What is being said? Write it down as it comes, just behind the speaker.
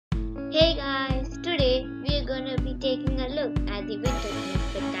Hey guys, today we are gonna be taking a look at the winter in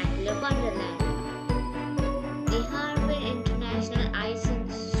spectacular wonderland. The Harbin International Ice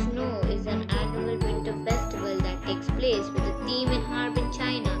and Snow is an annual winter festival that takes place with a theme in Harbin,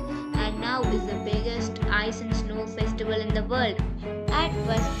 China, and now is the biggest ice and snow festival in the world. At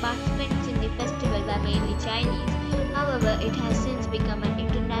first, participants in the festival were mainly Chinese. However, it has since become an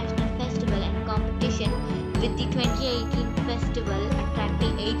international festival and competition, with the 2018 festival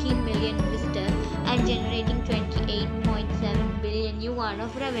attracting 18 million visitors and generating 28.7 billion yuan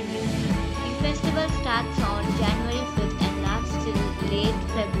of revenue. The festival starts on January 5th and lasts till late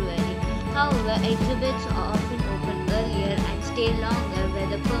February. However, exhibits are often open earlier and stay longer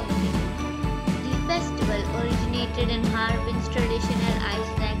weather permitting. The festival originated in Harbin's traditional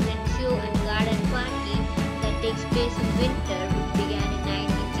ice lantern show and garden party that takes place in winter, which began in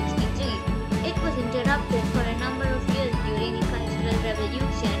 1963. It was interrupted for a number of years during the Cultural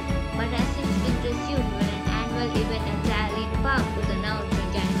Revolution, but has since been resumed when an annual event at Talent Park was announced on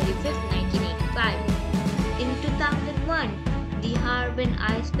January 5, 1985. In 2001, the Harbin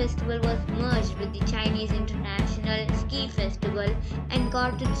Ice Festival was merged with the Chinese International Ski Festival and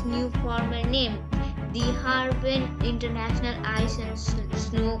got its new formal name, the Harbin International Ice and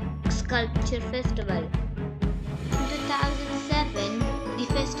Snow Sculpture Festival. In 2007, the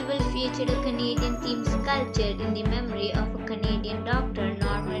festival featured a Canadian-themed sculpture in the memory of a Canadian doctor,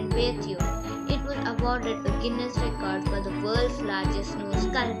 Norman Matthew. It was awarded a Guinness record for the world's largest snow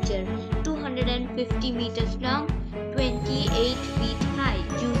sculpture, 250 meters long, 28 feet high,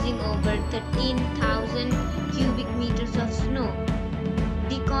 using over 13,000 cubic meters of snow.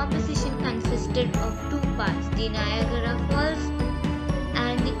 The composition consisted of two parts, the Niagara Falls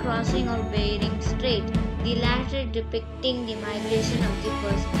and the crossing of Bering Strait, the latter depicting the migration of the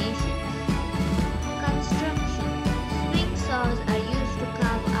First Nations. Construction. Swing saws are used to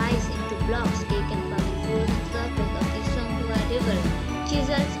carve ice into blocks taken from the frozen surface of the Songhua River.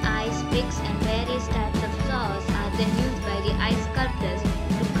 Chisels, ice picks, and various types of saws are then used by the ice sculptors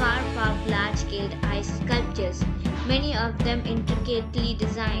to carve out large-scale ice sculptures, many of them intricately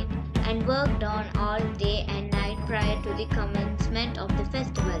designed, and worked on all day and night prior to the commencement of the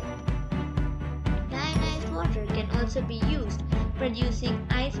festival. Ionized water can also be used, producing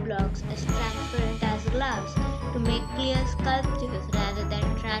ice blocks as transparent as glass to make clear sculptures rather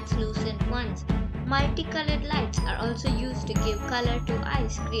than translucent ones. Multicolored lights are also used to give color to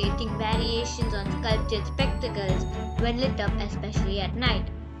ice, creating variations on sculptured spectacles when lit up, especially at night.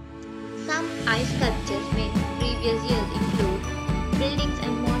 Some ice sculptures made in previous years include buildings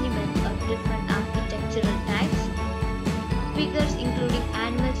and monuments of different architectural types, figures including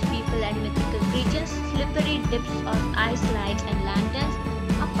animals, people, and mythical creatures, slippery dips of ice slides and lanterns.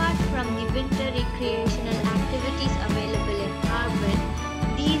 Apart from the winter recreational activities available